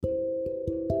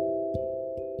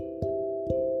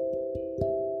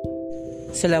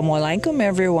Assalamualaikum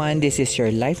everyone, this is your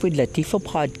Life with Latifa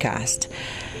podcast.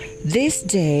 This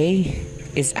day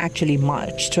is actually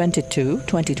March 22,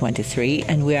 2023,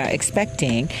 and we are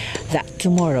expecting that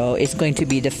tomorrow is going to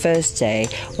be the first day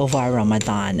of our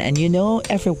Ramadan. And you know,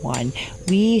 everyone,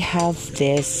 we have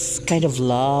this kind of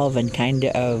love and kind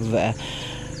of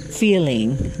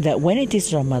feeling that when it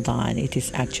is Ramadan, it is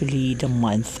actually the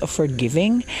month of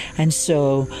forgiving. And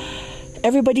so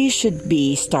everybody should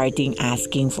be starting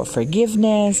asking for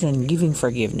forgiveness and giving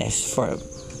forgiveness.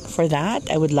 For that,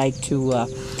 I would like to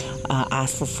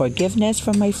ask for forgiveness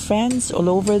from my friends all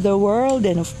over the world,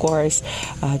 and of course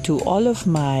to all of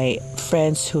my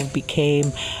friends who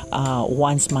became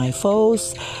once my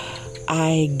foes.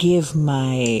 I give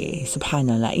my,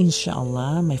 subhanallah,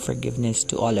 inshallah, my forgiveness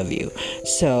to all of you.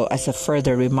 So as a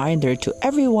further reminder to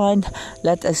everyone,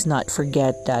 let us not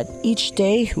forget that each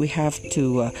day we have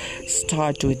to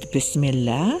start with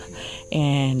Bismillah,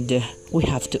 and we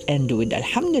have to end with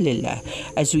Alhamdulillah,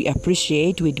 as we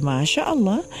appreciate with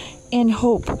MashaAllah and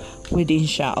hope with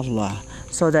Insha'Allah.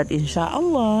 So that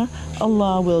Insha'Allah,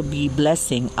 Allah will be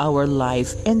blessing our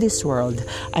life in this world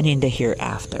and in the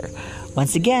hereafter.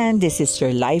 Once again, this is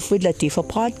your Life with Latifa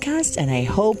podcast, and I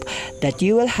hope that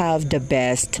you will have the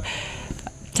best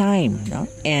time,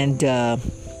 and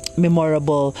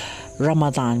memorable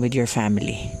Ramadan with your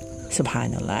family.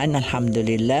 Subhanallah and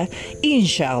Alhamdulillah,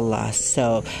 Inshallah.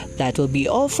 So that will be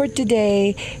all for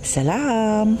today.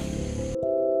 Salam.